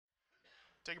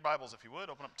Take your Bibles, if you would.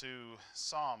 Open up to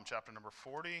Psalm chapter number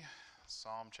 40.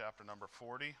 Psalm chapter number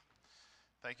 40.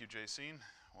 Thank you, Jacene.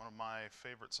 One of my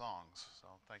favorite songs. So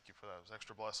thank you for that. It was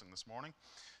extra blessing this morning.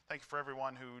 Thank you for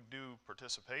everyone who do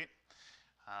participate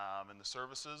in the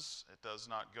services. It does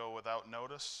not go without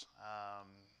notice.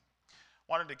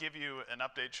 Wanted to give you an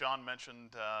update. Sean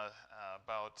mentioned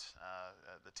about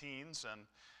the teens, and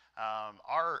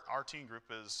our teen group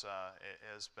has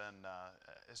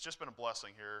just been a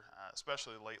blessing here,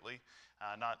 especially lately.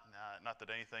 Not that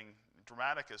anything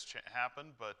dramatic has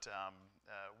happened, but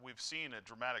we've seen a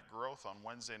dramatic growth on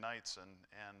Wednesday nights,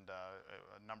 and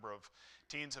a number of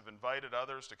teens have invited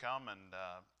others to come, and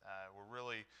we're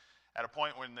really at a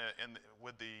point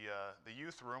with the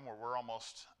youth room where we're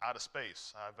almost out of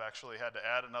space. I've actually had to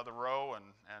add another row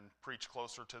and preach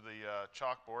closer to the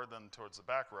chalkboard than towards the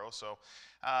back row. So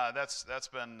it's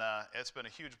been a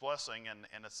huge blessing,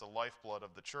 and it's the lifeblood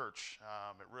of the church.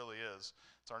 It really is.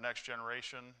 It's our next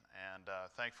generation, and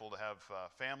thankful to have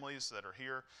families that are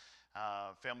here,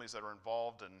 families that are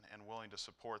involved and willing to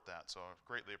support that. So I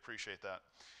greatly appreciate that.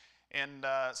 In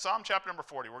Psalm chapter number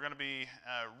 40, we're going to be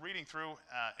reading through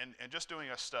and just doing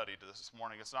a study this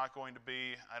morning. It's not going to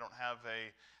be, I don't have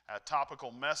a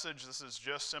topical message. This is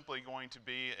just simply going to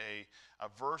be a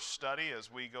verse study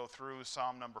as we go through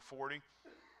Psalm number 40.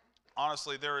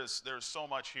 Honestly, there's so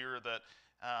much here that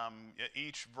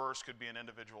each verse could be an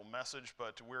individual message,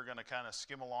 but we're going to kind of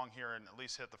skim along here and at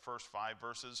least hit the first 5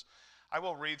 verses. I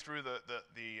will read through the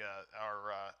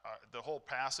whole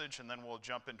passage, and then we'll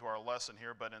jump into our lesson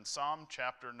here. But in Psalm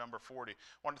chapter number 40, I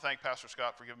want to thank Pastor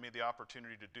Scott for giving me the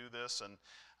opportunity to do this, and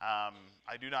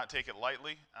I do not take it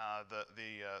lightly,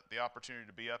 the opportunity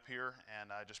to be up here,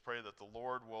 and I just pray that the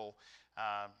Lord will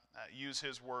use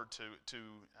His word to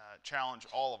challenge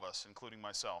all of us, including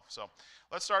myself. So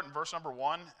let's start in verse number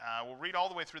 1. We'll read all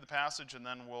the way through the passage, and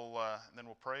then we'll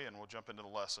pray, and we'll jump into the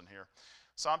lesson here.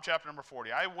 Psalm chapter number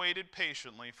 40. I waited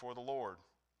patiently for the Lord,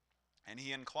 and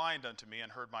He inclined unto me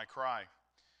and heard my cry.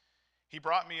 He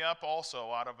brought me up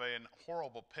also out of a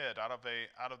horrible pit, out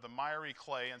of the miry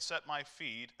clay, and set my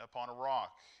feet upon a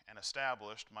rock, and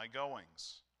established my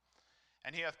goings.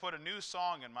 And He hath put a new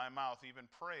song in my mouth, even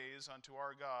praise unto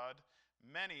our God.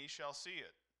 Many shall see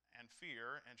it, and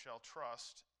fear, and shall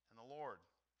trust in the Lord.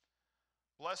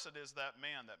 Blessed is that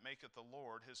man that maketh the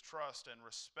Lord his trust, and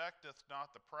respecteth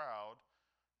not the proud,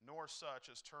 nor such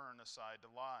as turn aside to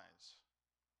lies.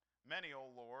 Many, O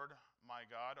Lord, my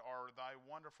God, are thy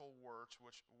wonderful works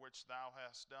which thou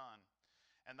hast done,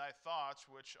 and thy thoughts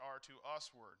which are to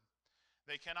usward.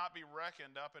 They cannot be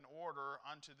reckoned up in order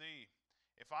unto thee.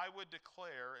 If I would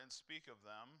declare and speak of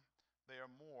them, they are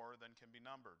more than can be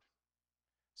numbered.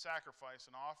 Sacrifice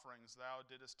and offerings thou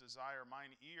didst desire,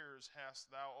 mine ears hast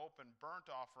thou opened. Burnt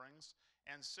offerings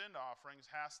and sin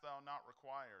offerings hast thou not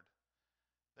required.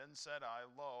 Then said I,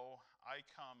 Lo, I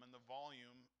come in the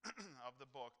volume of the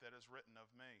book that is written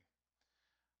of me.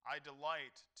 I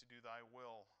delight to do thy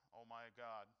will, O my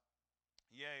God.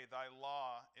 Yea, thy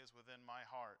law is within my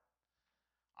heart.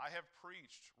 I have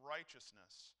preached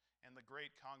righteousness in the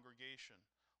great congregation.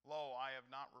 Lo, I have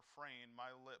not refrained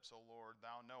my lips, O Lord,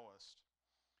 thou knowest.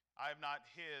 I have not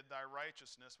hid thy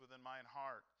righteousness within mine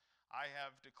heart. I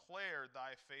have declared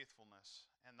thy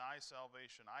faithfulness and thy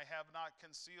salvation. I have not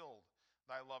concealed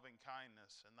thy loving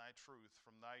kindness and thy truth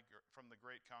from the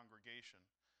great congregation.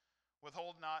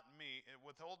 Withhold not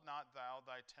thou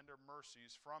thy tender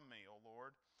mercies from me, O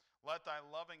Lord. Let thy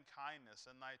loving kindness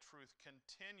and thy truth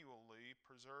continually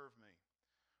preserve me.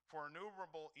 For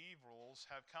innumerable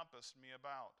evils have compassed me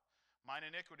about. Mine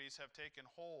iniquities have taken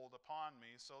hold upon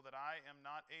me, so that I am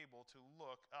not able to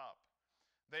look up.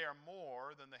 They are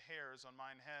more than the hairs on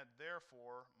mine head,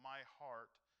 therefore my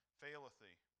heart faileth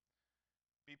thee.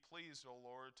 Be pleased, O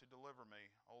Lord, to deliver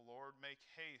me. O Lord, make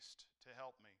haste to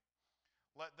help me.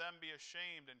 Let them be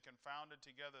ashamed and confounded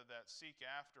together that seek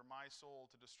after my soul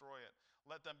to destroy it.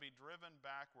 Let them be driven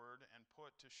backward and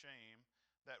put to shame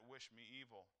that wish me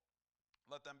evil.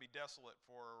 Let them be desolate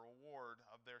for a reward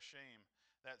of their shame,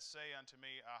 that say unto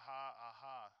me, Aha,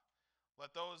 aha.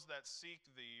 Let those that seek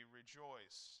thee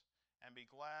rejoice, and be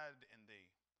glad in thee.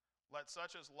 Let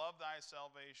such as love thy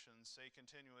salvation say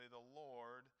continually, The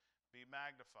Lord be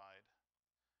magnified.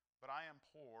 But I am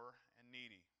poor and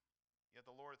needy, yet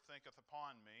the Lord thinketh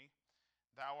upon me.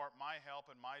 Thou art my help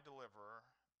and my deliverer.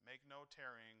 Make no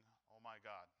tarrying, O my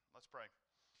God. Let's pray.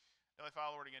 Heavenly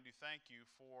Father, Lord, again, do thank you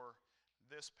for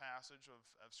this passage of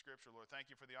Scripture, Lord.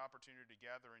 Thank you for the opportunity to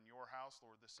gather in your house,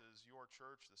 Lord. This is your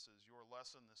church. This is your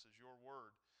lesson. This is your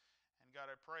word. And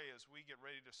God, I pray as we get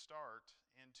ready to start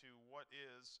into what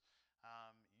is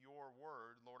your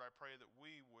word, Lord, I pray that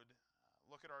we would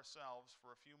look at ourselves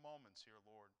for a few moments here,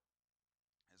 Lord.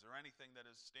 Is there anything that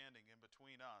is standing in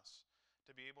between us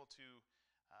to be able to,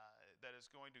 that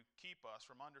is going to keep us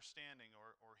from understanding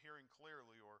or hearing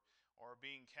clearly or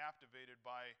being captivated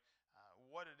by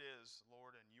what it is,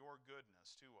 Lord, and your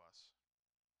goodness to us?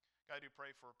 God, I do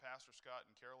pray for Pastor Scott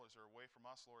and Carol as they're away from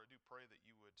us, Lord. I do pray that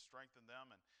you would strengthen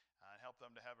them and help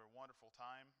them to have a wonderful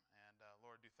time. And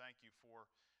Lord, I do thank you for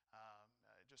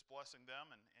just blessing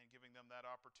them and giving them that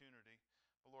opportunity.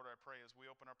 But Lord, I pray as we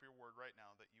open up your word right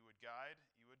now that you would guide,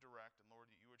 you would direct, and Lord,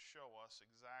 that you would show us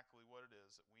exactly what it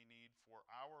is that we need for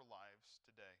our lives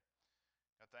today.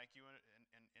 God, thank you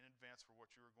in advance for what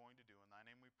you are going to do. In thy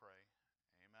name we pray.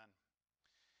 Amen.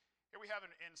 Here we have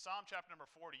in Psalm chapter number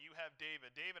 40, you have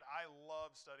David. David, I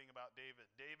love studying about David.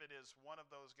 David is one of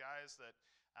those guys that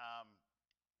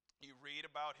you read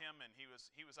about him, and he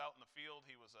was out in the field.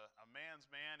 He was a man's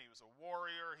man. He was a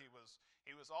warrior. He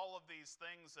was all of these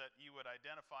things that you would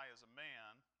identify as a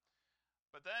man.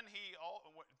 But then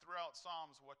throughout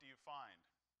Psalms, what do you find?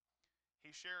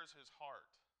 He shares his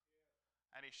heart,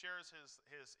 and he shares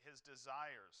his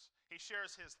desires. He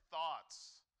shares his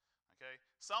thoughts. Okay,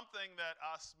 something that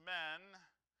us men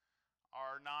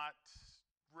are not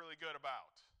really good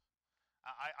about.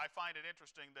 I find it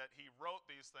interesting that he wrote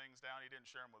these things down. He didn't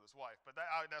share them with his wife, but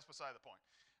that's beside the point.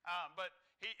 But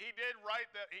he did write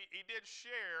that. He did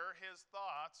share his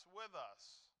thoughts with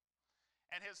us,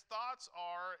 and his thoughts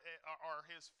are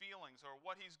his feelings or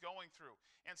what he's going through.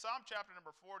 In Psalm chapter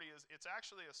number 40, it's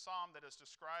actually a psalm that is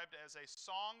described as a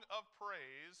song of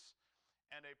praise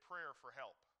and a prayer for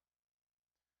help.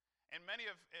 In many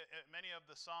of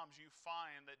the Psalms, you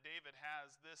find that David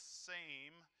has this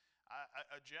same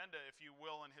agenda, if you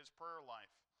will, in his prayer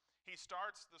life. He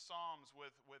starts the Psalms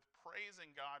with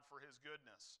praising God for his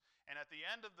goodness. And at the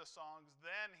end of the songs,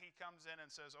 then he comes in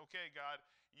and says, okay, God,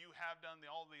 you have done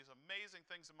all these amazing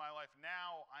things in my life.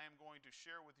 Now I am going to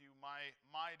share with you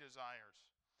my desires.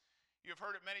 You've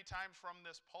heard it many times from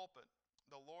this pulpit.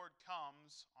 The Lord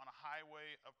comes on a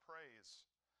highway of praise.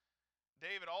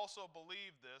 David also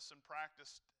believed this and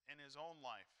practiced in his own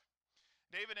life.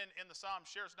 David in the Psalm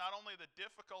shares not only the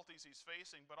difficulties he's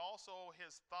facing, but also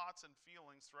his thoughts and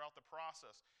feelings throughout the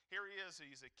process. Here he is,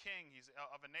 he's a king, he's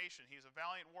of a nation, he's a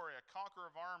valiant warrior, a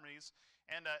conqueror of armies,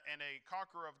 and a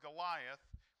conqueror of Goliath,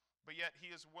 but yet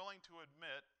he is willing to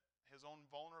admit his own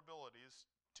vulnerabilities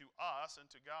to us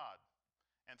and to God,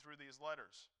 and through these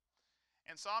letters.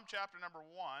 In Psalm chapter number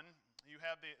 1, you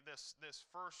have in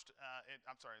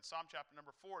Psalm chapter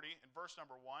number 40, in verse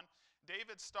number 1,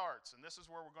 David starts, and this is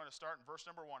where we're going to start in verse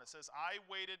number 1. It says, I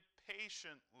waited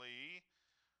patiently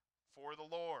for the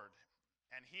Lord,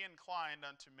 and he inclined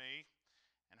unto me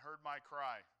and heard my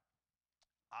cry.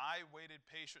 I waited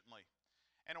patiently.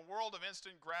 In a world of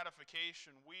instant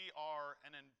gratification, we are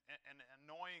an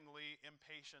annoyingly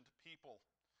impatient people.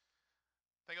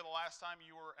 Think of the last time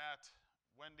you were at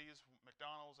Wendy's,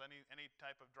 McDonald's, any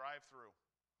type of drive-through.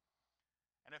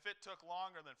 And if it took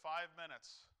longer than 5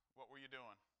 minutes, what were you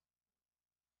doing?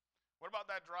 What about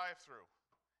that drive-through?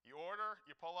 You order,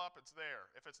 you pull up, it's there.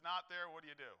 If it's not there, what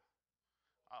do you do?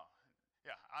 Oh,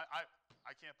 yeah,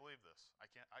 I can't believe this.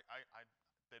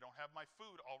 They don't have my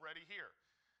food already here.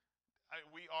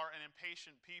 We are an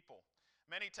impatient people.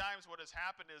 Many times what has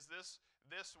happened is this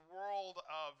world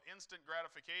of instant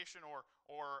gratification or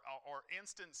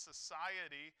instant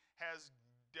society has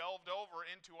delved over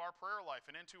into our prayer life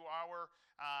and into our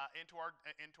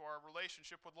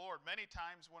relationship with the Lord. Many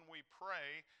times when we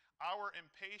pray, our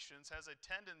impatience has a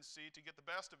tendency to get the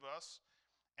best of us,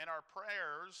 and our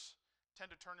prayers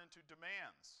tend to turn into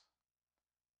demands,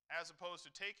 as opposed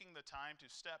to taking the time to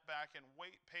step back and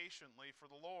wait patiently for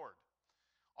the Lord.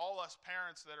 All us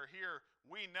parents that are here,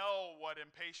 we know what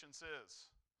impatience is,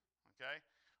 okay?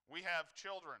 We have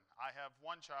children. I have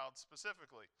one child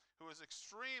specifically who is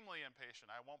extremely impatient.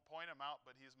 I won't point him out,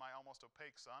 but he's my almost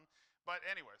opaque son. But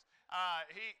anyways,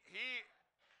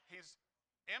 he's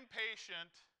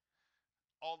impatient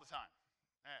all the time.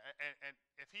 And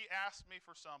if he asks me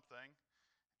for something,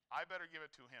 I better give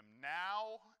it to him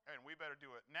now, and we better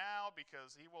do it now,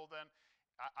 because he will then,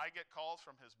 I get calls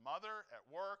from his mother at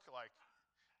work, like,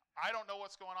 I don't know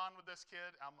what's going on with this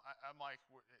kid. I'm like,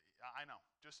 I know.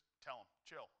 Just tell him.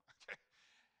 Chill. Okay.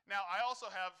 Now, I also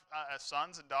have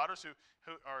sons and daughters who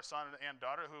are a son and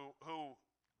daughter who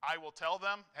I will tell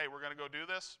them, hey, we're going to go do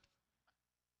this,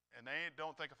 and they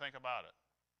don't think a thing about it.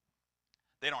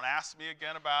 They don't ask me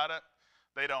again about it.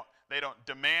 They don't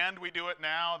demand we do it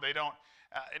now. They don't.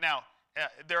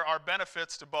 There are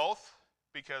benefits to both.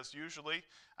 Because usually,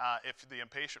 if the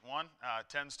impatient one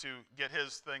tends to get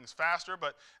his things faster,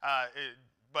 but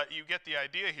but you get the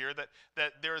idea here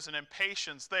that there is an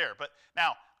impatience there. But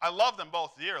now, I love them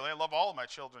both dearly. I love all of my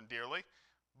children dearly.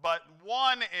 But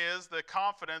one is the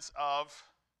confidence of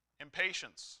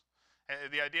impatience.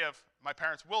 The idea of my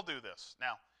parents will do this.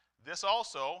 Now, this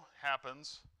also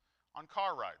happens on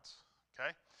car rides,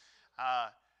 okay?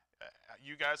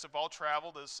 You guys have all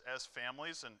traveled as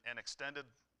families and extended.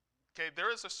 Okay,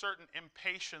 there is a certain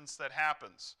impatience that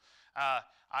happens.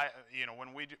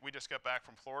 When we just got back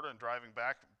from Florida and driving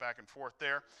back and forth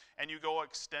there, and you go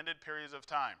extended periods of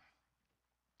time,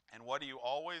 and what do you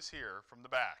always hear from the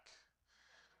back?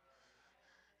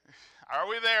 Are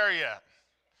we there yet?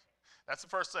 That's the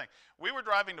first thing. We were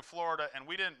driving to Florida, and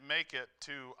we didn't make it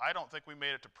to, I don't think we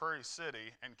made it to Prairie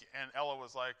City, and Ella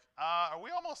was like, are we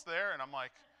almost there? And I'm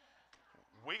like,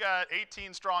 we got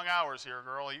 18 strong hours here,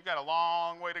 girl. You got a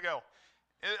long way to go.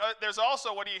 There's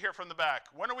also, what do you hear from the back?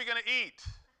 When are we going to eat?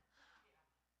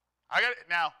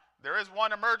 Now, there is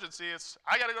one emergency.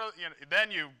 I got to go,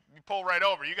 then you pull right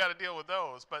over. You got to deal with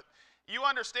those. But you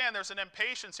understand there's an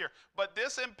impatience here. But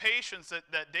this impatience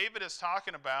that David is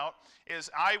talking about is,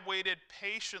 I waited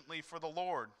patiently for the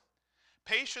Lord.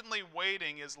 Patiently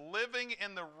waiting is living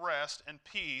in the rest and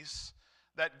peace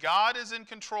that God is in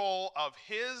control of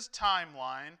his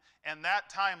timeline, and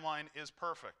that timeline is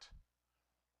perfect.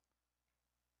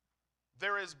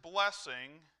 There is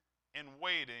blessing in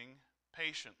waiting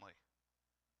patiently.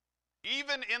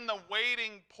 Even in the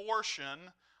waiting portion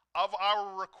of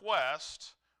our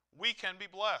request, we can be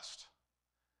blessed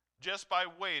just by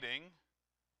waiting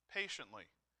patiently.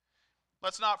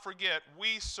 Let's not forget,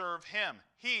 we serve him.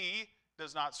 He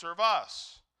does not serve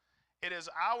us. It is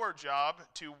our job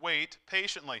to wait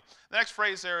patiently. The next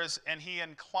phrase there is, and he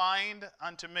inclined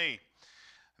unto me.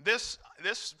 This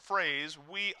phrase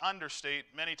we understate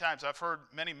many times. I've heard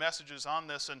many messages on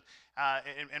this, and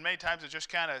many times it's just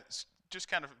kind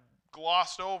of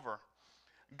glossed over.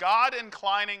 God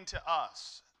inclining to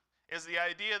us is the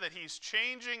idea that he's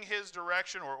changing his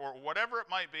direction, or whatever it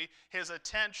might be, his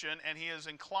attention, and he is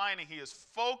inclining, he is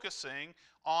focusing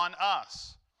on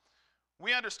us.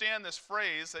 We understand this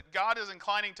phrase that God is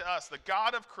inclining to us, the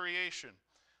God of creation,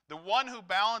 the one who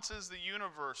balances the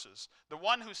universes, the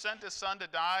one who sent his son to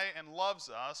die and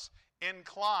loves us,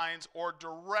 inclines or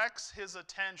directs his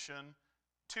attention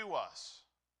to us.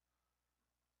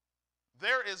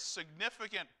 There is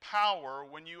significant power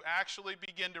when you actually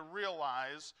begin to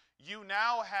realize you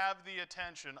now have the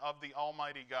attention of the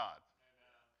Almighty God.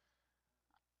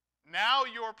 Amen. Now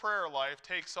your prayer life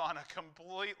takes on a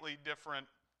completely different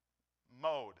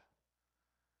mode.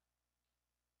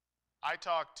 I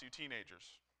talk to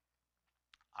teenagers.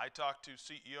 I talk to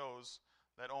CEOs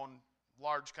that own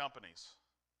large companies.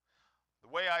 The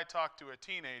way I talk to a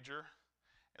teenager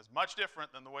is much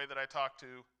different than the way that I talk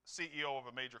to CEO of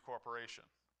a major corporation.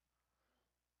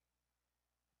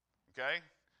 Okay?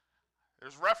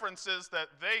 There's references that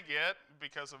they get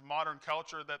because of modern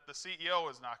culture that the CEO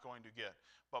is not going to get.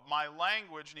 But my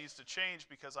language needs to change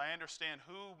because I understand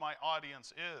who my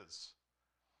audience is.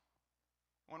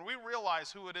 When we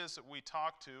realize who it is that we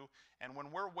talk to, and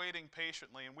when we're waiting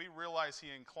patiently, and we realize he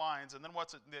inclines, and then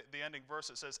what's the ending verse?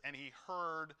 It says, and he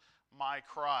heard my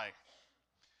cry.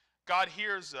 God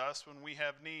hears us when we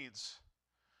have needs.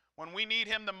 When we need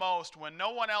him the most, when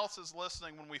no one else is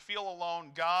listening, when we feel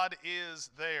alone, God is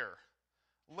there,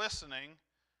 listening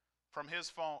from his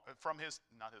phone, his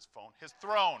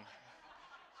throne.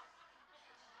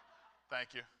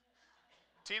 Thank you.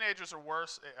 Teenagers are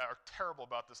terrible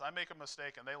about this. I make a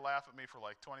mistake and they laugh at me for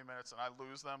like 20 minutes and I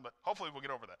lose them, but hopefully we'll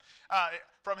get over that.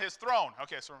 From his throne.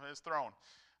 Okay, so from his throne.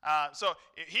 So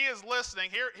he is listening.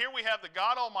 Here we have the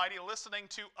God Almighty listening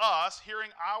to us,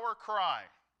 hearing our cry.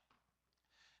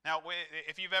 Now,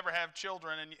 if you've ever had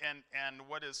children, and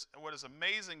what is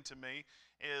amazing to me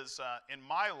is in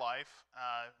my life,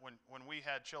 when we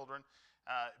had children,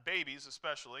 babies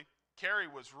especially, Carrie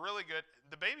was really good.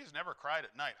 The babies never cried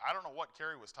at night. I don't know what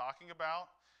Carrie was talking about,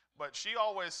 but she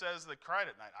always says they cried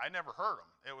at night. I never heard them.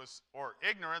 It was, or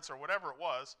ignorance or whatever it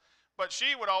was. But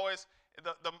she would always,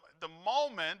 the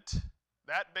moment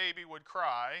that baby would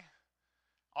cry,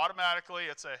 automatically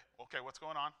it's okay, what's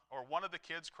going on? Or one of the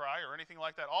kids cry or anything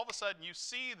like that. All of a sudden you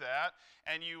see that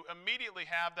and you immediately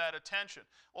have that attention.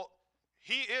 Well,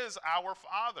 he is our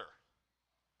Father.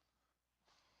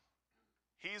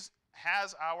 He's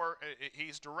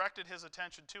directed his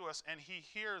attention to us, and he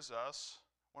hears us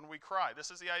when we cry.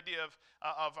 This is the idea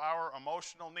of our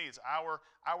emotional needs, our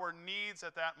needs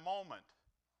at that moment.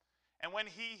 And when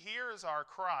he hears our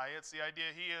cry, it's the idea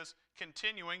he is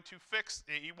continuing to fix,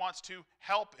 he wants to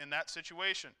help in that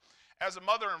situation. As a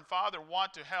mother and father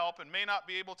want to help and may not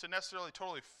be able to necessarily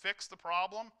totally fix the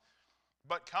problem,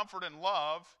 But comfort and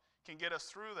love can get us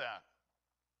through that.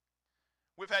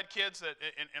 We've had kids that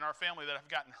in our family that have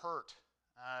gotten hurt.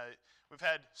 We've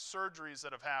had surgeries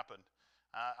that have happened.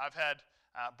 I've had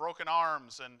broken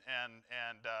arms and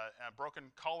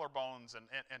broken collarbones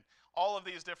and all of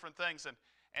these different things.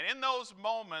 And in those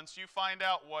moments, you find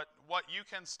out what you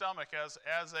can stomach as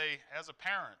a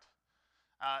parent.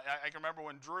 I can remember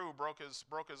when Drew broke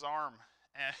his arm,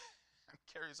 and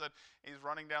Carrie said he's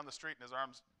running down the street and his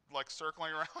arm's like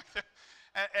circling around like that.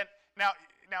 And now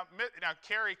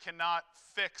Carrie cannot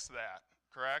fix that,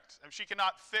 correct? I mean, she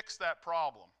cannot fix that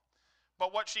problem.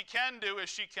 But what she can do is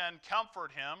she can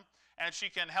comfort him, and she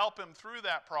can help him through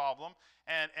that problem.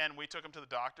 And we took him to the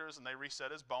doctors, and they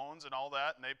reset his bones and all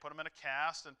that, and they put him in a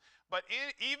cast. But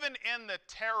even in the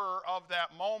terror of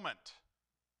that moment,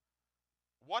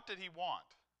 what did he want?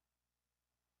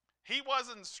 He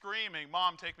wasn't screaming,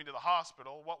 "Mom, take me to the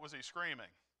hospital." What was he screaming?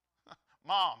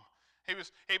 Mom. He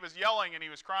was yelling and he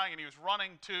was crying and he was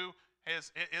running to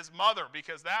his mother,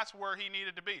 because that's where he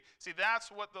needed to be. See, that's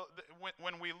what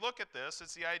when we look at this,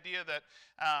 it's the idea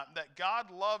that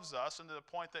God loves us, and to the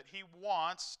point that He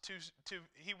wants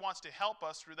to help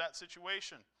us through that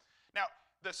situation. Now,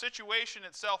 the situation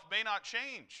itself may not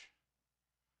change,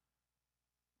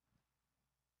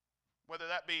 whether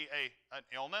that be an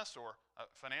illness or a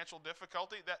financial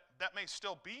difficulty, that may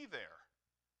still be there.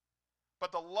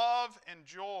 But the love and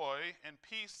joy and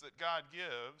peace that God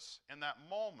gives in that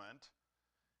moment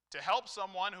to help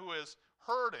someone who is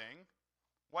hurting,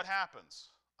 what happens?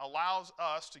 Allows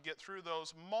us to get through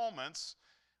those moments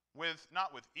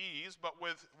not with ease, but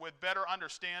with better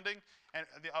understanding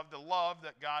of the love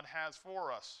that God has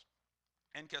for us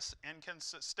and can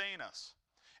sustain us.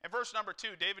 In verse number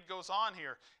 2, David goes on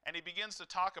here, and he begins to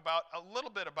talk about a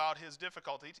little bit about his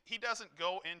difficulty. He doesn't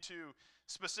go into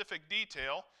specific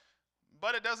detail,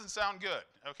 but it doesn't sound good.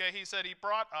 Okay, he said he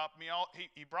brought me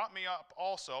up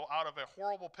also out of a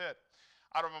horrible pit,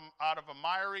 out of a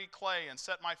miry clay, and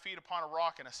set my feet upon a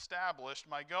rock, and established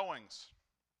my goings.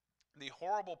 The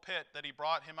horrible pit that he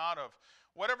brought him out of.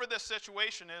 Whatever this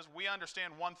situation is, we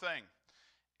understand one thing: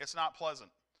 it's not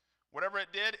pleasant. Whatever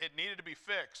it did, it needed to be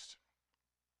fixed.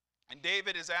 And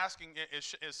David is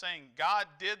saying, God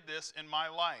did this in my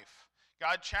life.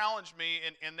 God challenged me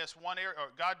in this one area, or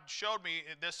God showed me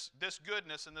this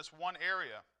goodness in this one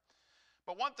area.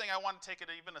 But one thing, I want to take it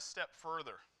even a step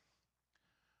further.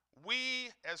 We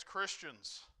as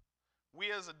Christians,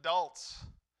 we as adults,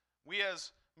 we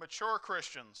as mature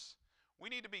Christians, we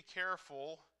need to be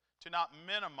careful to not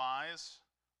minimize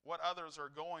what others are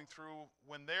going through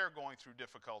when they're going through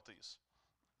difficulties.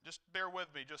 Just bear with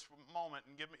me just a moment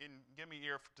and give me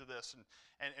ear to this,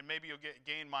 and maybe you'll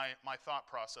gain my thought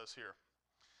process here.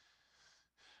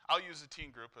 I'll use the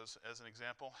teen group as an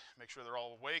example. Make sure they're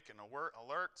all awake and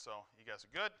alert, so you guys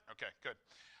are good? Okay, good.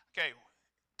 Okay,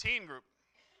 teen group.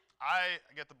 I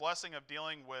get the blessing of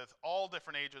dealing with all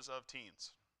different ages of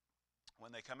teens.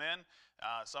 When they come in,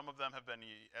 some of them have been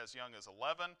as young as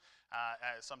 11,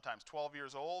 sometimes 12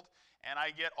 years old, and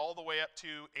I get all the way up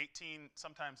to 18,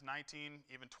 sometimes 19,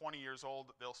 even 20 years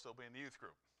old. They'll still be in the youth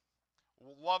group.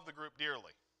 Love the group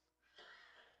dearly.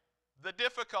 The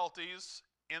difficulties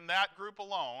in that group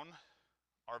alone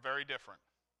are very different.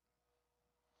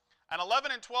 An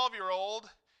 11 and 12-year-old,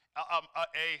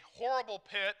 a horrible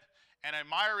pit and a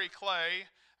miry clay,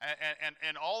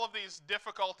 and all of these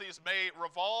difficulties may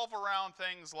revolve around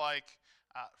things like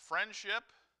friendship,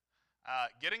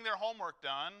 getting their homework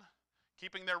done,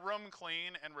 keeping their room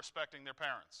clean, and respecting their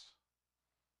parents.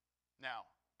 Now,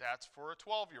 that's for a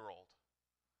 12-year-old.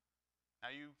 Now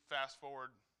you fast forward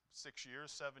 6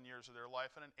 years, 7 years of their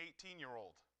life, and an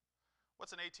 18-year-old.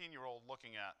 What's an 18-year-old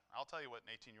looking at? I'll tell you what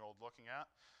an 18-year-old looking at.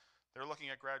 They're looking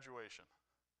at graduation.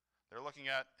 They're looking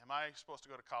at, am I supposed to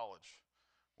go to college?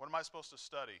 What am I supposed to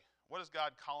study? What is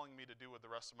God calling me to do with the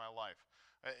rest of my life?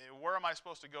 Where am I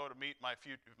supposed to go to meet my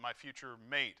future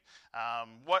mate?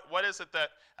 What is it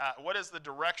what is the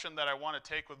direction that I want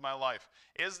to take with my life?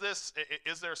 Is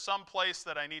there some place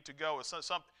that I need to go?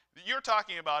 You're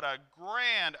talking about a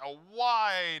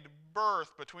wide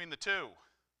berth between the two.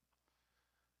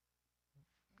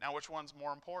 Now, which one's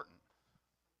more important?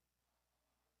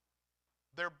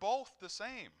 They're both the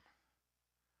same.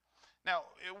 Now,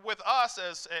 with us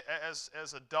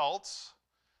as adults,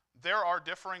 there are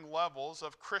differing levels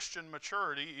of Christian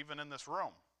maturity even in this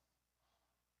room.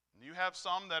 You have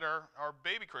some that are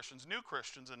baby Christians, new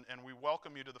Christians, and we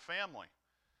welcome you to the family.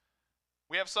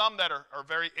 We have some that are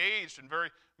very aged and very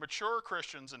mature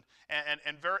Christians and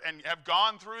have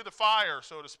gone through the fire,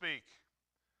 so to speak.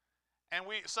 And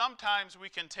sometimes we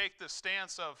can take the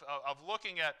stance of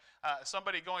looking at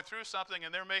somebody going through something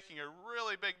and they're making a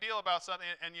really big deal about something,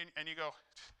 and you go,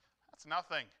 that's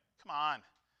nothing. Come on.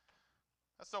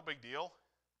 That's no big deal.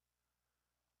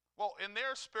 Well, in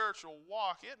their spiritual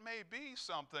walk, it may be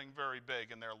something very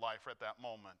big in their life at that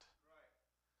moment.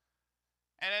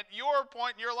 And at your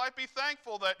point in your life, be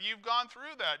thankful that you've gone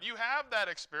through that. You have that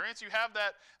experience. You have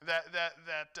that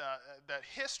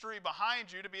history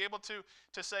behind you to be able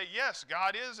to say, yes,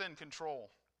 God is in control.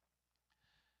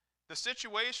 The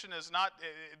situation is not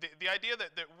the idea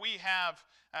that we have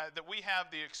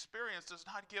the experience does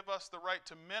not give us the right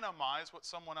to minimize what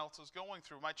someone else is going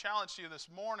through. My challenge to you this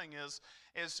morning is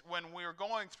when we're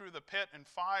going through the pit and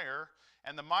fire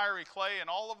and the miry clay and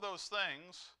all of those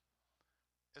things,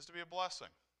 is to be a blessing,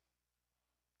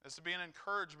 is to be an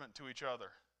encouragement to each other.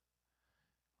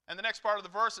 And the next part of the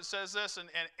verse, it says this, and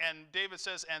David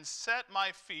says, and set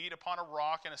my feet upon a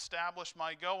rock and establish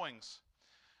my goings.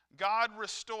 God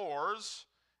restores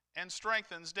and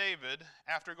strengthens David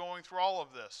after going through all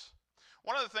of this.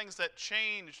 One of the things that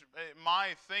changed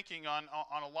my thinking on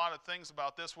a lot of things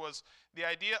about this was the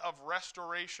idea of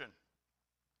restoration.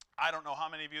 I don't know how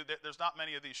many of you, there's not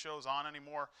many of these shows on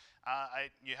anymore.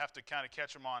 You have to kind of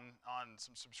catch them on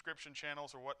some subscription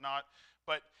channels or whatnot.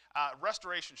 But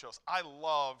restoration shows, I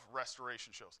love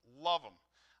restoration shows, love them.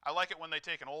 I like it when they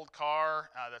take an old car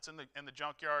that's in the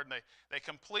junkyard and they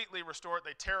completely restore it.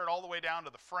 They tear it all the way down to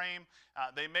the frame.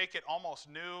 They make it almost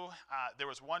new. There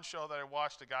was one show that I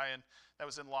watched, a guy that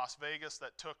was in Las Vegas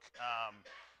that took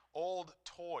old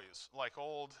toys, like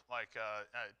from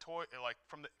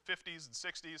the 50s and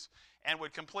 60s, and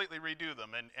would completely redo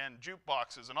them, and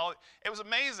jukeboxes and all. It was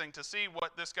amazing to see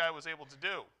what this guy was able to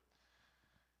do.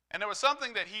 And there was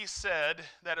something that he said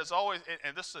that is always,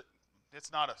 and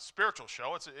it's not a spiritual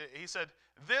show. He said,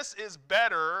 this is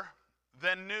better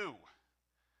than new.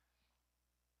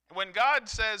 When God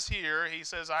says here, he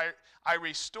says, I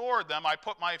restored them, I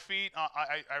put my feet,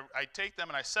 I take them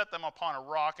and I set them upon a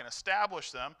rock and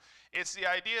establish them. It's the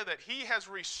idea that he has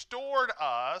restored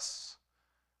us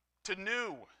to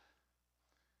new.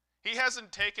 He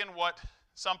hasn't taken what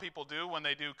some people do when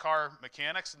they do car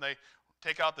mechanics and they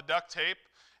take out the duct tape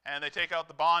and they take out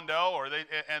the Bondo or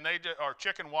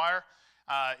chicken wire,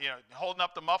 holding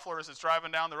up the muffler as it's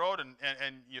driving down the road,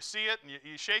 and you see it and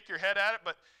you shake your head at it,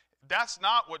 but that's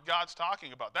not what God's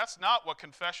talking about. That's not what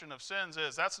confession of sins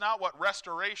is. That's not what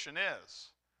restoration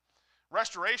is.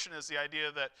 Restoration is the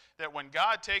idea that when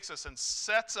God takes us and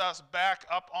sets us back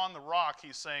up on the rock,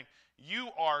 he's saying, you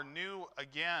are new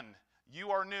again. You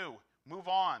are new. Move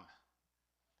on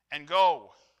and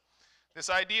go. This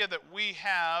idea that we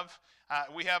have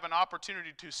an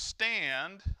opportunity to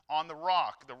stand on the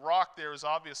rock. The rock there is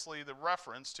obviously the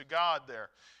reference to God there.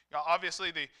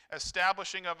 Obviously, the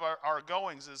establishing of our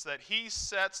goings is that he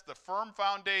sets the firm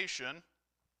foundation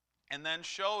and then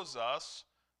shows us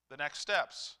the next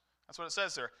steps. That's what it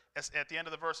says there. At the end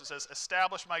of the verse, it says,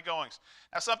 establish my goings.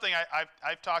 Now, something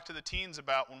I've talked to the teens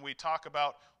about when we talk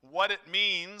about what it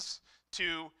means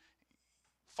to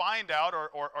find out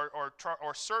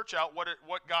or search out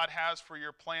what God has for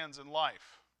your plans in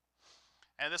life.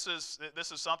 And this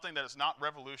is something that is not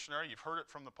revolutionary. You've heard it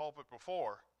from the pulpit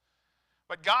before.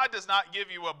 But God does not give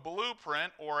you a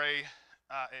blueprint or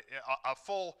a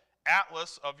full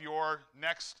atlas of your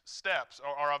next steps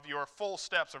or of your full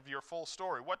steps of your full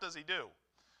story. What does he do?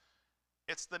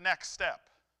 It's the next step.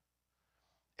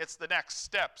 It's the next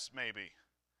steps, maybe.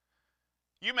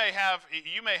 You may have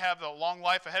the long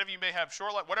life ahead of you. You may have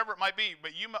short life, whatever it might be.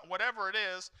 But whatever it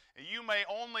is, you may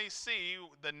only see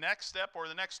the next step or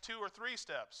the next 2 or 3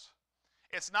 steps.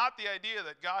 It's not the idea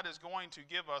that God is going to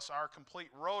give us our complete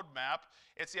roadmap.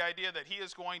 It's the idea that he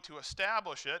is going to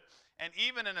establish it. And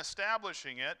even in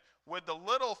establishing it, with the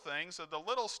little things, of the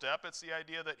little step, it's the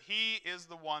idea that he is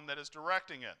the one that is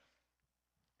directing it.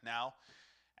 Now,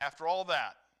 after all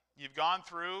that, you've gone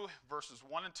through verses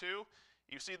 1 and 2.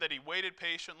 You see that he waited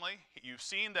patiently. You've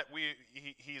seen that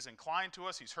he's inclined to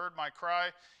us. He's heard my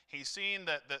cry. He's seen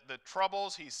that the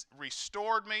troubles. He's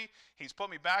restored me. He's put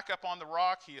me back up on the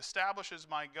rock. He establishes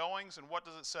my goings. And what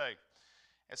does it say?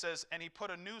 It says, and he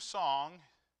put a new song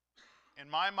in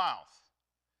my mouth,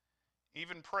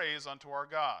 even praise unto our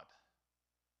God.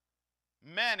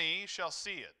 Many shall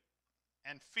see it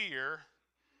and fear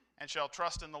and shall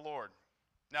trust in the Lord.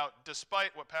 Now,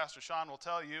 despite what Pastor Sean will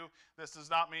tell you, this does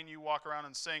not mean you walk around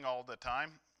and sing all the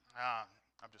time.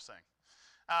 I'm just saying.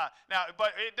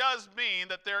 But it does mean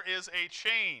that there is a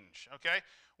change, okay?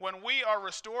 When we are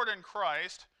restored in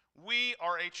Christ, we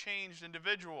are a changed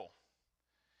individual.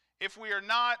 If we are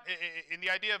not, in the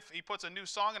idea of he puts a new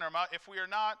song in our mouth, if we are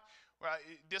not, Well,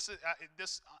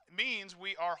 this means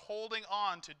we are holding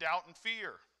on to doubt and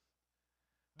fear.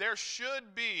 There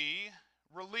should be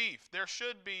relief. There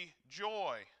should be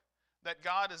joy that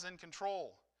God is in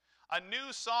control. A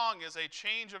new song is a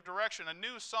change of direction. A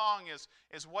new song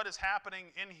is what is happening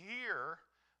in here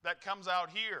that comes out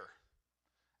here.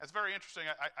 It's very interesting.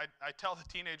 I tell the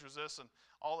teenagers this and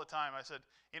all the time. I said,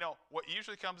 what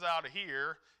usually comes out of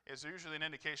here is usually an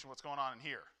indication of what's going on in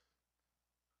here.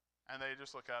 And they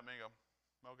just look at me and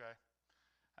go, okay.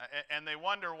 And they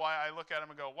wonder why I look at them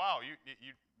and go, wow,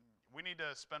 we need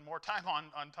to spend more time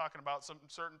on talking about some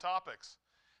certain topics.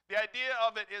 The idea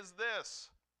of it is this.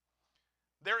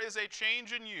 There is a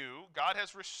change in you. God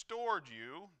has restored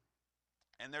you,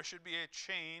 and there should be a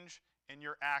change in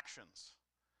your actions.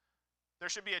 There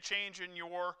should be a change in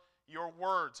your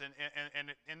words,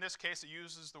 and in this case, it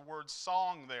uses the word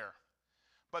song there.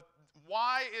 But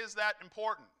why is that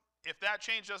important? If that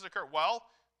change doesn't occur, well,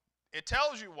 it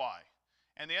tells you why.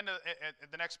 And the end of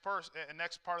the next part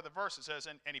of the verse, it says,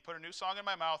 and he put a new song in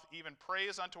my mouth, even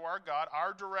praise unto our God,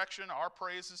 our direction, our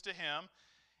praises to him.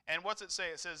 And what's it say?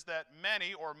 It says that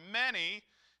many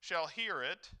shall hear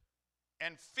it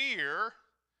and fear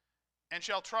and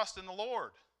shall trust in the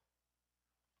Lord.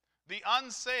 The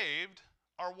unsaved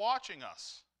are watching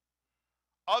us.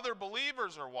 Other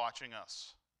believers are watching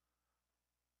us.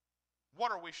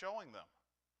 What are we showing them?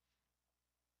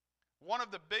 One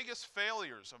of the biggest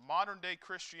failures of modern day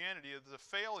Christianity is the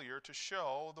failure to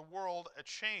show the world a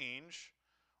change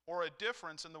or a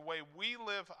difference in the way we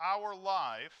live our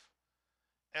life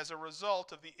as a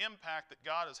result of the impact that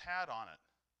God has had on it.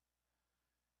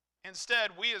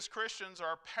 Instead, we as Christians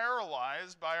are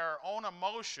paralyzed by our own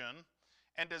emotion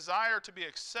and desire to be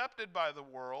accepted by the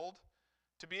world,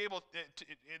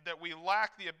 that we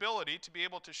lack the ability to be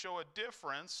able to show a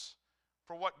difference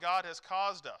for what God has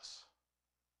caused us.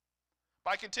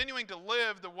 By continuing to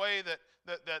live the way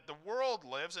that the world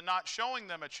lives and not showing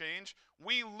them a change,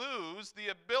 we lose the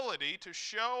ability to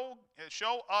show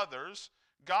others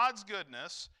God's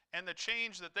goodness and the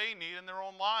change that they need in their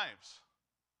own lives.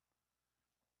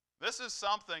 This is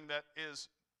something that is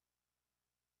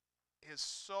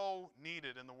so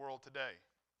needed in the world today.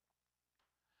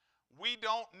 We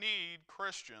don't need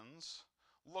Christians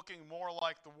looking more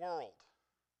like the world.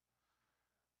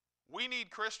 We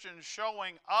need Christians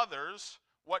showing others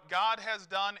what God has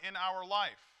done in our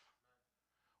life.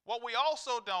 What we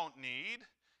also don't need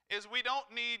is we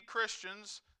don't need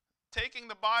Christians taking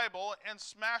the Bible and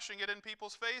smashing it in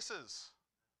people's faces.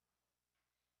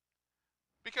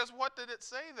 Because what did it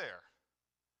say there?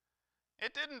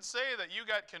 It didn't say that you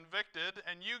got convicted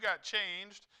and you got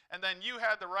changed and then you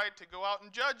had the right to go out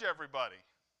and judge everybody.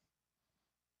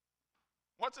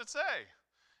 What's it say?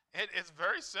 It's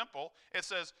very simple. It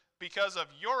says, because of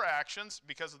your actions,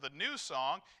 because of the new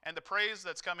song, and the praise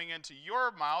that's coming into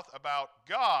your mouth about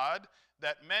God,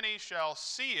 that many shall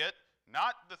see it,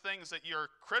 not the things that you're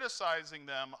criticizing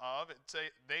them of.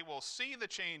 They will see the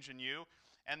change in you,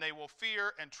 and they will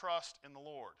fear and trust in the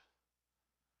Lord.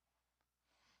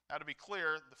 Now, to be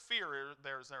clear, the fear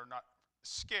there is they're not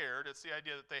scared. It's the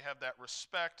idea that they have that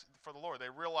respect for the Lord. They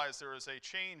realize there is a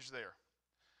change there.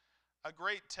 A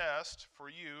great test for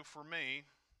you, for me,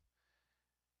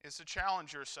 is to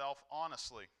challenge yourself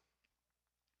honestly.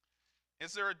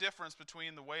 Is there a difference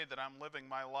between the way that I'm living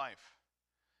my life?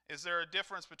 Is there a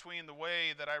difference between the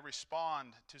way that I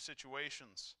respond to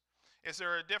situations? Is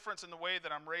there a difference in the way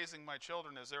that I'm raising my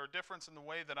children? Is there a difference in the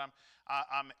way that I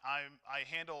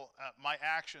handle my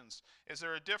actions? Is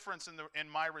there a difference in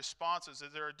my responses?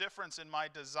 Is there a difference in my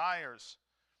desires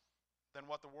than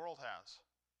what the world has?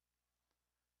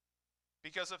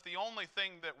 Because if the only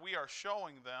thing that we are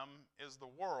showing them is the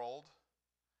world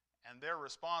and their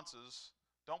responses,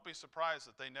 don't be surprised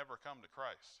that they never come to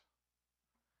Christ.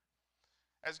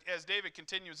 As David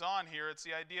continues on here, it's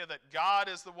the idea that God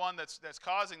is the one that's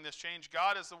causing this change.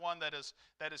 God is the one that is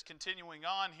continuing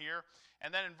on here.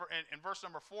 And then in verse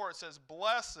number 4, it says,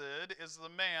 "Blessed is the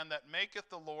man that maketh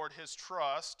the Lord his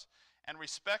trust, and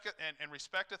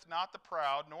respecteth not the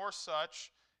proud, nor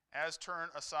such as turn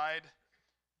aside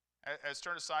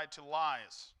to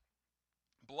lies."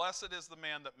 Blessed is the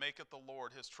man that maketh the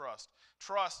Lord his trust.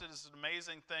 Trust is an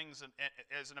amazing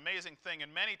thing,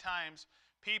 and many times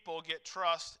people get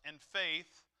trust and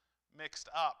faith mixed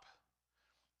up.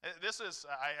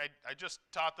 I just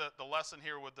taught the lesson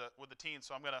here with the teens,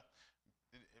 so I'm going to,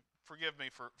 forgive me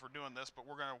for doing this, but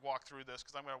we're going to walk through this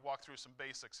because I'm going to walk through some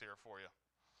basics here for you.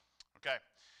 Okay.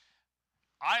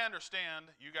 I understand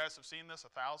you guys have seen this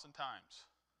 1,000 times.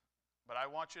 But I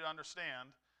want you to understand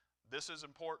this is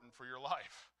important for your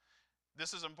life.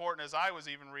 This is important as I was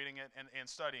even reading it and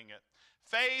studying it.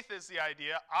 Faith is the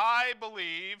idea, I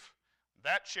believe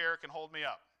that chair can hold me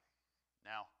up.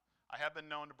 Now, I have been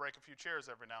known to break a few chairs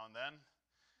every now and then,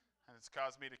 and it's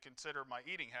caused me to consider my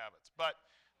eating habits. But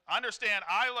understand,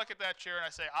 I look at that chair and I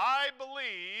say, I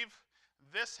believe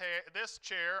this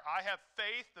chair, I have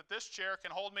faith that this chair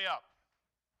can hold me up.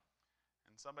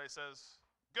 And somebody says,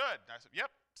 good. And I said,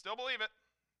 yep, still believe it.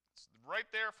 It's right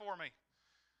there for me.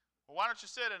 Well, why don't you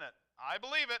sit in it? I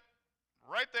believe it.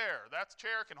 Right there. That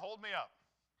chair can hold me up.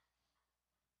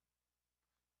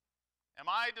 Am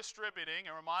I distributing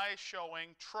or am I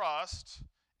showing trust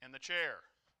in the chair?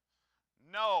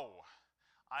 No.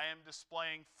 I am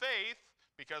displaying faith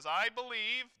because I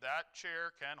believe that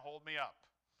chair can hold me up.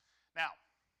 Now,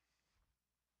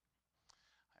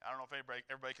 I don't know if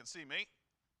everybody can see me.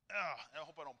 I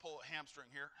hope I don't pull a hamstring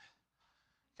here.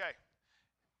 Okay.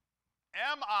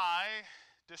 Am I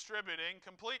distributing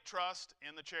complete trust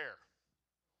in the chair?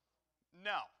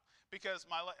 No, because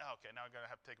okay, now I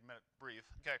have to take a minute to breathe.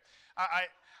 Okay, I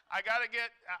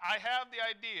have the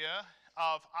idea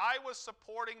of I was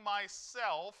supporting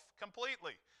myself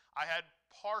completely. I had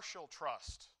partial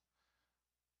trust.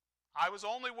 I was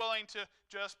only willing to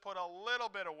just put a little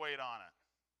bit of weight on it.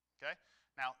 Okay,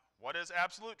 now what is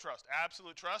absolute trust?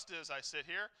 Absolute trust is I sit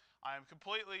here. I am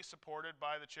completely supported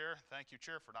by the chair. Thank you,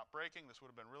 chair, for not breaking. This would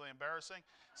have been really embarrassing.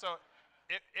 So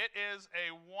it is a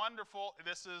wonderful,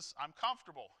 I'm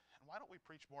comfortable. And why don't we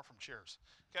preach more from chairs?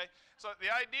 Okay, so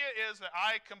the idea is that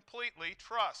I completely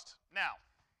trust. Now,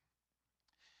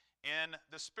 in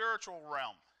the spiritual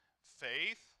realm,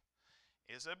 faith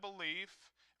is a belief.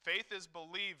 Faith is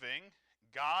believing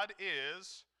God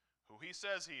is who he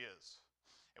says he is.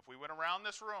 If we went around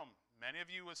this room, many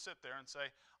of you would sit there and say,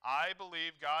 I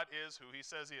believe God is who he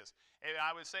says he is. And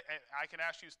I would say, I can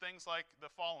ask you things like the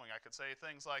following. I could say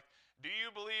things like, do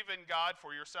you believe in God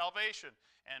for your salvation?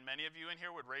 And many of you in here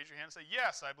would raise your hand and say,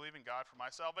 yes, I believe in God for my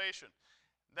salvation.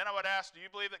 Then I would ask, do you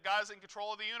believe that God is in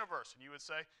control of the universe? And you would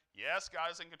say, yes,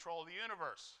 God is in control of the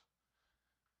universe.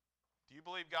 Do you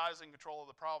believe God is in control of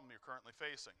the problem you're currently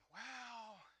facing?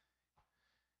 Well,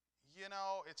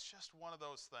 it's just one of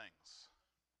those things.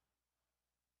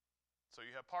 So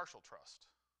you have partial trust,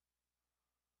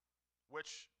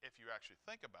 which, if you actually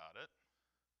think about it,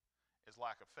 is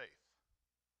lack of faith.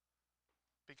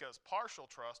 Because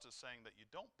partial trust is saying that you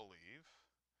don't believe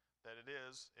that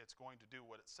it's going to do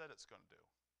what it said it's going to do.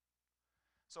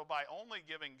 So by only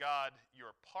giving God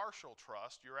your partial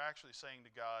trust, you're actually saying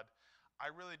to God, I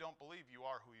really don't believe you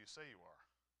are who you say you are.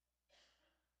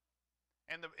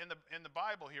 And in the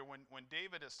Bible here, when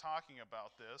David is talking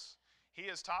about this, he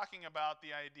is talking about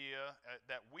the idea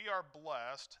that we are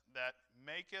blessed, that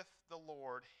maketh the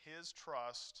Lord his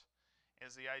trust,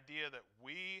 is the idea that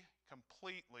we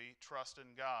completely trust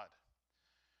in God.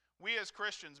 We as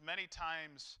Christians many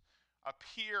times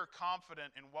appear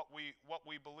confident in what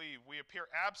we believe. We appear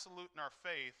absolute in our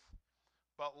faith,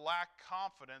 but lack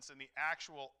confidence in the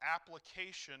actual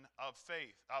application of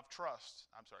faith,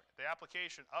 the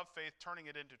application of faith, turning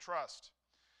it into trust.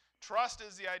 Trust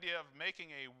is the idea of making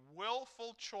a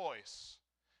willful choice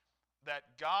that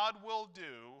God will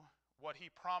do what he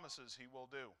promises he will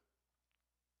do.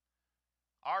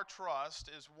 Our trust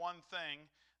is one thing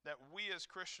that we as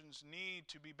Christians need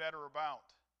to be better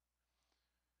about.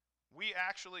 We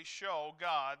actually show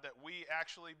God that we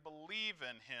actually believe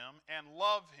in him and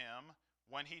love him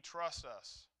when he trusts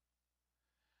us.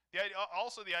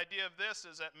 Also, the idea of this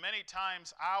is that many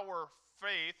times our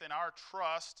faith and our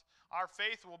trust, our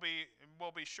faith will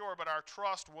be sure, but our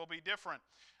trust will be different.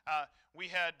 We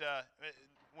had,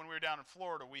 when we were down in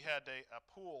Florida, we had a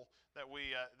pool that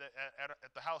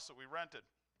at the house that we rented.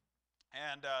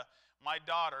 And my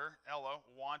daughter, Ella,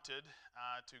 wanted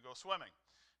to go swimming.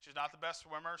 She's not the best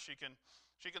swimmer. She can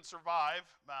survive,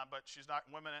 but she's not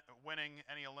winning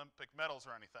any Olympic medals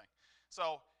or anything.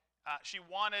 So she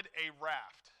wanted a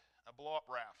raft, a blow-up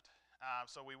raft.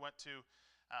 So we went to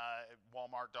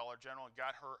Walmart, Dollar General, and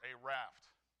got her a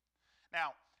raft.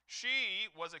 Now, she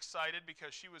was excited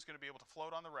because she was going to be able to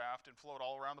float on the raft and float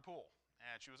all around the pool.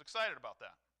 And she was excited about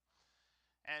that.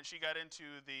 And she got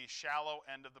into the shallow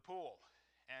end of the pool.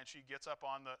 And she gets up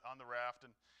on the raft,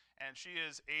 and she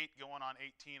is 8 going on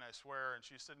 18, I swear, and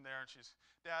she's sitting there and she's,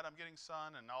 Dad, I'm getting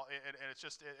sun, and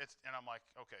and I'm like,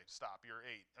 okay, stop, you're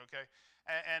 8, okay?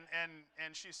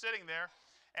 And she's sitting there,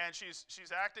 and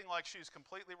she's acting like she's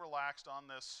completely relaxed on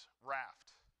this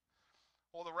raft.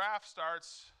 Well, the raft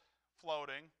starts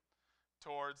floating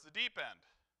towards the deep end.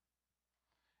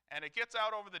 And it gets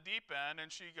out over the deep end,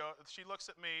 and she looks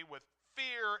at me with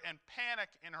fear and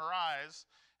panic in her eyes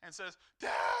and says,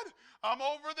 Dad, I'm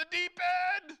over the deep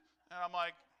end. And I'm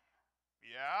like,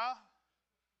 yeah?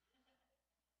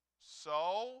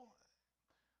 So?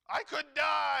 I could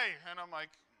die. And I'm like,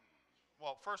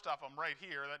 well, first off, I'm right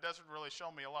here. That doesn't really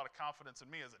show me a lot of confidence in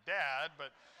me as a dad,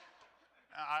 but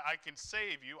I can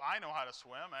save you. I know how to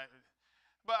swim.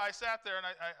 But I sat there and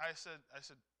I said,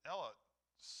 Ella,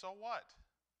 so what?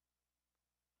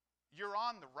 You're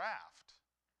on the raft.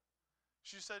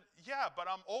 She said, yeah, but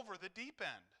I'm over the deep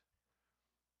end.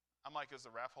 I'm like, is the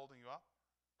raft holding you up?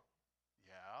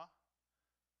 Yeah.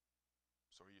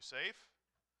 So are you safe?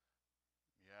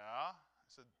 Yeah. I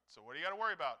said, so what do you got to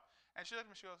worry about? And she looked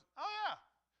at me, she goes, oh yeah.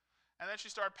 And then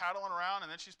she started paddling around, and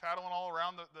then she's paddling all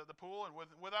around the pool and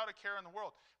without a care in the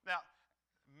world. Now,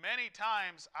 many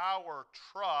times our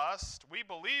trust, we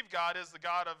believe God is the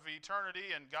God of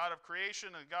eternity and God of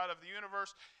creation and God of the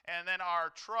universe, and then our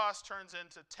trust turns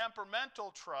into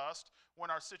temperamental trust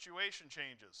when our situation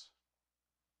changes.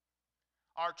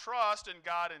 Our trust in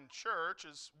God and church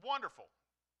is wonderful.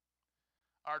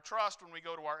 Our trust when we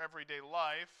go to our everyday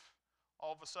life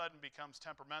all of a sudden becomes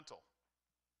temperamental.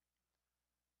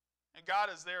 And God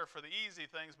is there for the easy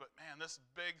things, but man, this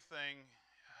big thing,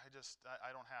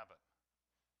 I don't have it.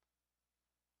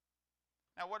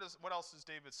 Now, what else does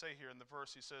David say here in the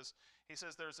verse? He says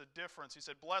there's a difference. He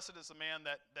said, blessed is the man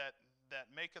that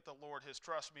maketh the Lord his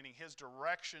trust, meaning his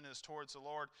direction is towards the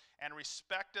Lord, and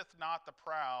respecteth not the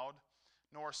proud,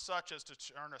 nor such as to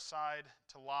turn aside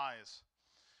to lies.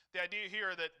 The idea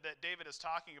here that David is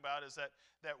talking about is that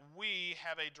we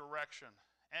have a direction.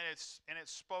 And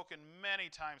it's spoken many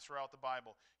times throughout the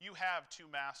Bible. You have two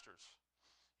masters.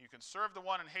 You can serve the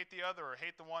one and hate the other, or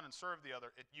hate the one and serve the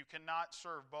other. You cannot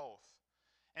serve both.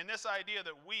 And this idea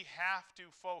that we have to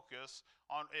focus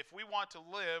on, if we want to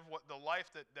live the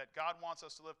life that God wants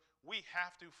us to live, we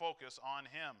have to focus on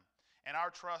Him. And our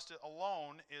trust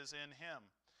alone is in Him.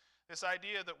 This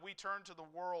idea that we turn to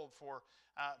the world for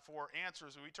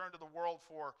answers, we turn to the world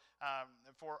for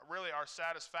really our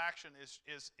satisfaction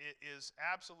is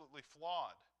absolutely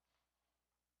flawed,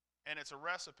 and it's a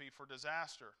recipe for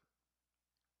disaster.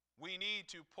 We need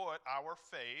to put our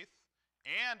faith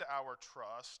and our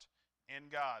trust in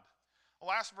God. The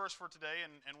last verse for today,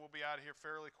 and we'll be out of here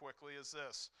fairly quickly, is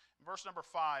this. In verse number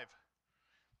 5,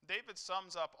 David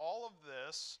sums up all of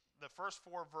this, the first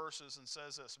 4 verses, and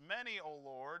says this: many, O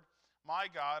Lord, my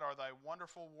God, are thy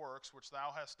wonderful works which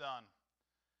thou hast done,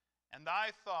 and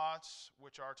thy thoughts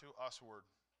which are to usward.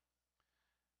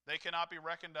 They cannot be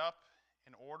reckoned up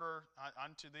in order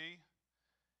unto thee.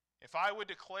 If I would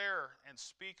declare and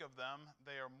speak of them,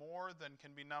 they are more than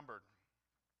can be numbered.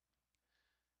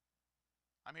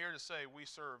 I'm here to say we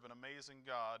serve an amazing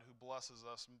God who blesses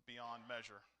us beyond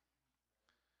measure.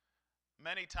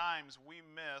 Many times we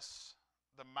miss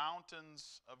the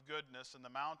mountains of goodness and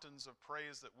the mountains of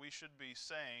praise that we should be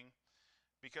saying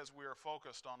because we are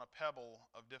focused on a pebble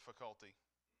of difficulty.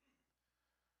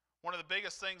 One of the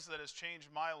biggest things that has changed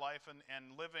my life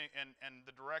and living and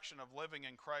the direction of living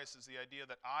in Christ is the idea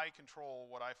that I control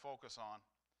what I focus on.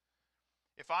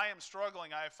 If I am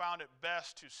struggling, I have found it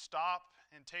best to stop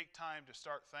and take time to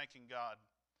start thanking God.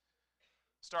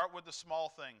 Start with the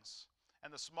small things.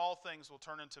 And the small things will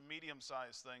turn into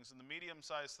medium-sized things, and the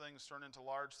medium-sized things turn into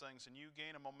large things, and you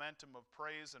gain a momentum of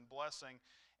praise and blessing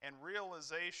and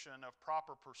realization of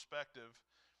proper perspective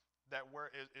that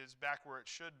is back where it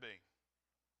should be.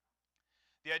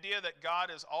 The idea that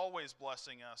God is always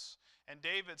blessing us, and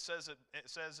David says it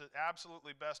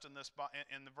absolutely best in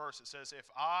the verse. It says, if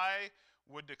I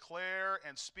would declare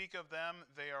and speak of them,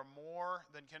 they are more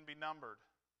than can be numbered.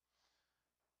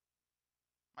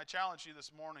 My challenge to you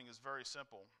this morning is very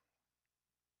simple.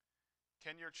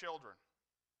 Can your children,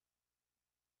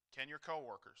 can your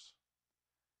coworkers,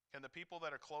 can the people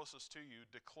that are closest to you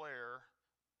declare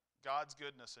God's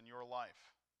goodness in your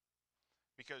life?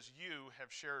 Because you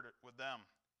have shared it with them.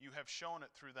 You have shown it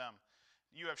through them.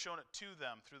 You have shown it to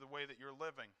them through the way that you're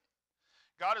living.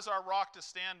 God is our rock to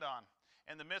stand on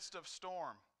in the midst of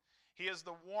storm. He is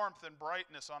the warmth and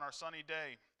brightness on our sunny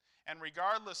day. And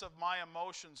regardless of my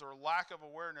emotions or lack of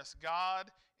awareness,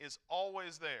 God is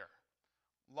always there,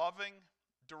 loving,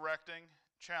 directing,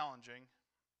 challenging,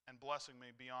 and blessing me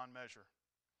beyond measure.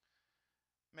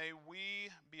 May we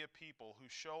be a people who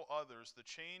show others the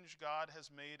change God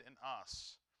has made in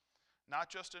us,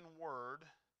 not just in word,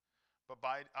 but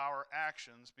by our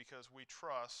actions, because we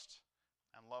trust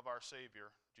and love our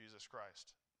Savior, Jesus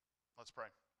Christ. Let's pray.